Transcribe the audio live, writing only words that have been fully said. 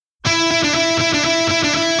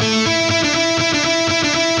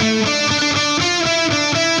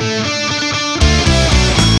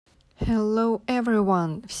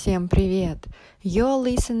Всем привет! You're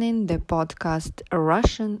listening the podcast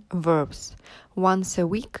Russian Verbs. Once a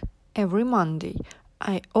week, every Monday,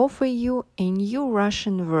 I offer you a new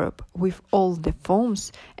Russian verb with all the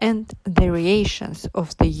forms and variations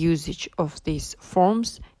of the usage of these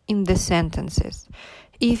forms in the sentences.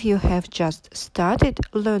 If you have just started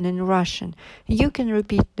learning Russian, you can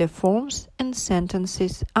repeat the forms and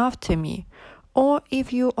sentences after me. Or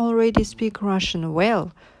if you already speak Russian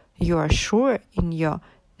well, you are sure in your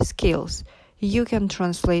skills, you can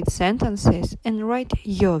translate sentences and write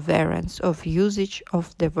your variants of usage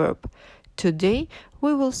of the verb. Today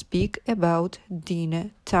we will speak about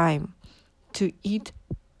dinner time. To eat,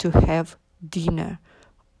 to have dinner.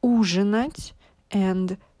 Ужинать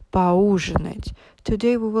and поужинать.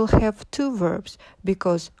 Today we will have two verbs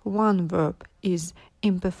because one verb is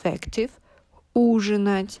imperfective,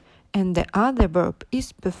 ужинать, and the other verb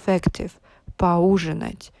is perfective,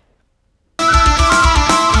 поужинать.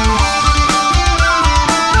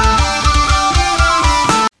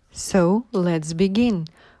 So, let's begin.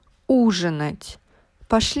 Ужинать.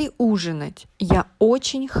 Пошли ужинать. Я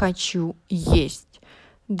очень хочу есть.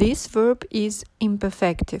 This verb is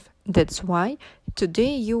imperfective. That's why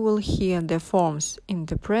today you will hear the forms in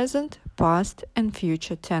the present, past and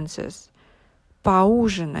future tenses.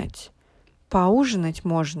 Поужинать. Поужинать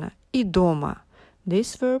можно и дома.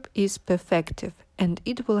 This verb is perfective and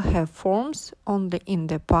it will have forms only in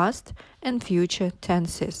the past and future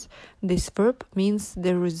tenses. This verb means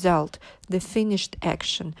the result, the finished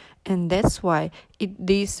action, and that's why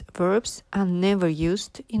these verbs are never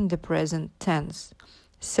used in the present tense.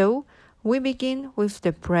 So, we begin with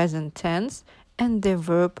the present tense and the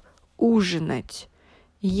verb ужинать.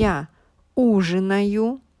 Я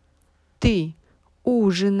ужинаю, ты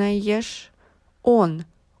ужинаешь, он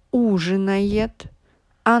ужинает,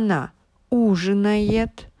 она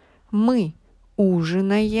ужинает, мы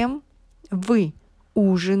ужинаем, вы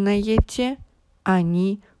ужинаете,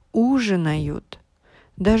 они ужинают.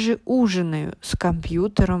 Даже ужинаю с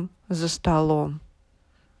компьютером за столом.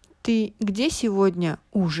 Ты где сегодня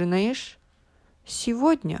ужинаешь?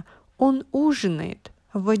 Сегодня он ужинает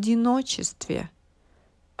в одиночестве.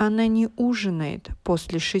 Она не ужинает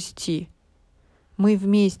после 6. Мы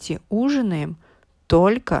вместе ужинаем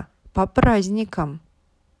только по праздникам.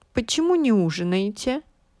 Почему не ужинаете?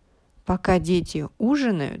 Пока дети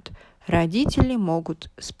ужинают, родители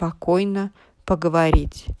могут спокойно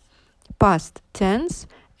поговорить. Past tense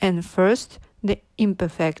and first the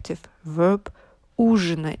imperfective verb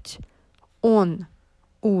ужинать. Он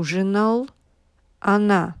ужинал,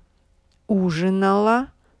 она ужинала,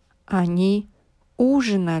 они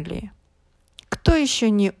ужинали. Кто еще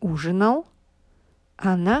не ужинал?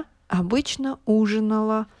 Она обычно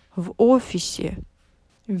ужинала в офисе.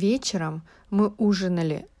 Вечером мы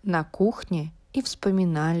ужинали на кухне и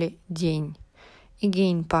вспоминали день.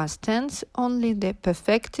 Again, past tense, only the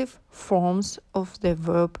perfective forms of the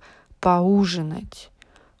verb поужинать.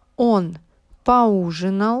 Он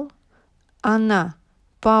поужинал, она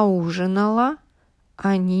поужинала,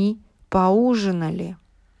 они поужинали.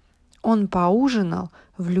 Он поужинал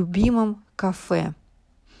в любимом кафе.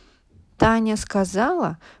 Таня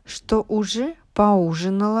сказала, что уже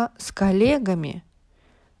поужинала с коллегами.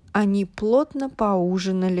 Они плотно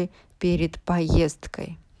поужинали перед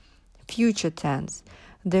поездкой. Future tense.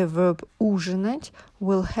 The verb ужинать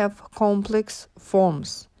will have complex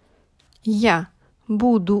forms. Я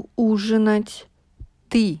буду ужинать.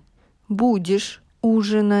 Ты будешь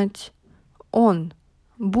ужинать. Он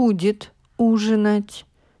будет ужинать.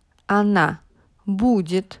 Она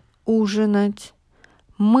будет ужинать.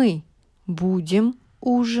 Мы будем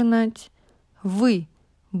ужинать. Вы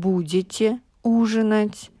будете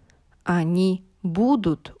ужинать. Они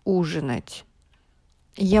будут ужинать.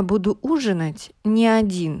 Я буду ужинать не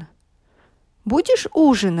один. Будешь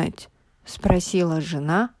ужинать? Спросила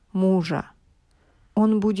жена мужа.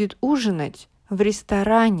 Он будет ужинать в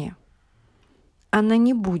ресторане. Она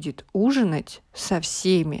не будет ужинать со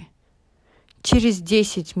всеми. Через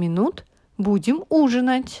 10 минут будем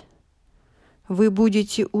ужинать. Вы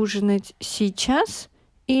будете ужинать сейчас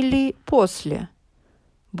или после?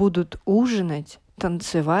 Будут ужинать,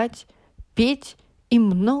 танцевать, петь и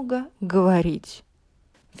много говорить.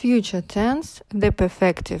 Future tense, the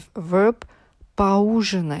perfective verb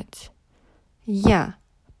поужинать. Я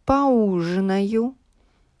поужинаю,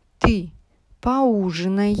 ты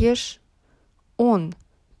поужинаешь, он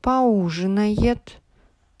поужинает,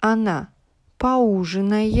 она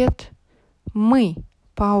поужинает, мы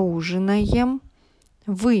поужинаем,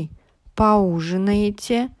 вы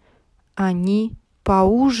поужинаете, они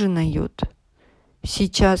поужинают.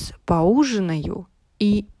 Сейчас поужинаю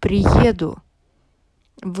и приеду.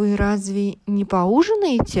 Вы разве не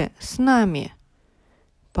поужинаете с нами?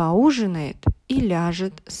 Поужинает и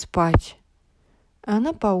ляжет спать.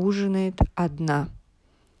 Она поужинает одна.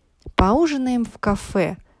 Поужинаем в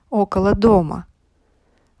кафе около дома.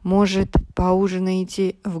 Может,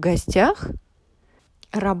 поужинаете в гостях?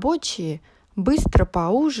 Рабочие быстро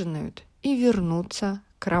поужинают и вернутся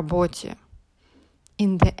к работе.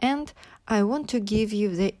 In the end, I want to give you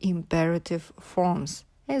the imperative forms,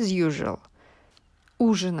 as usual.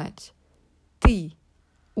 Ужинать. Ты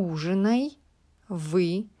ужинай,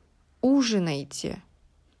 вы ужинайте.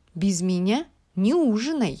 Без меня не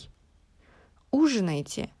ужинай.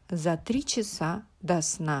 Ужинайте за 3 часа до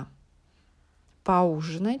сна.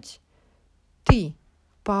 Поужинать. Ты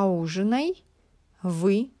поужинай,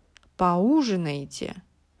 вы поужинайте.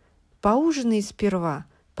 Поужинай сперва,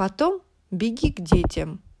 потом беги к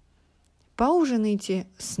детям. Поужинайте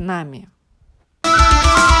с нами.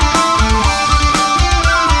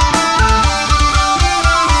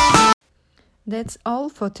 That's all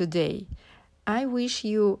for today. I wish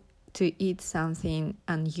you to eat something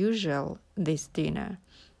unusual this dinner.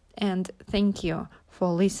 And thank you for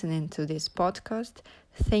listening to this podcast.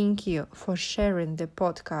 Thank you for sharing the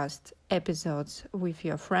podcast episodes with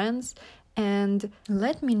your friends. And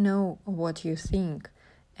let me know what you think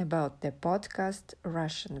about the podcast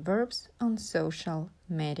Russian Verbs on social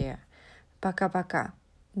media. Пока-пока.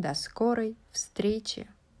 До скорой встречи.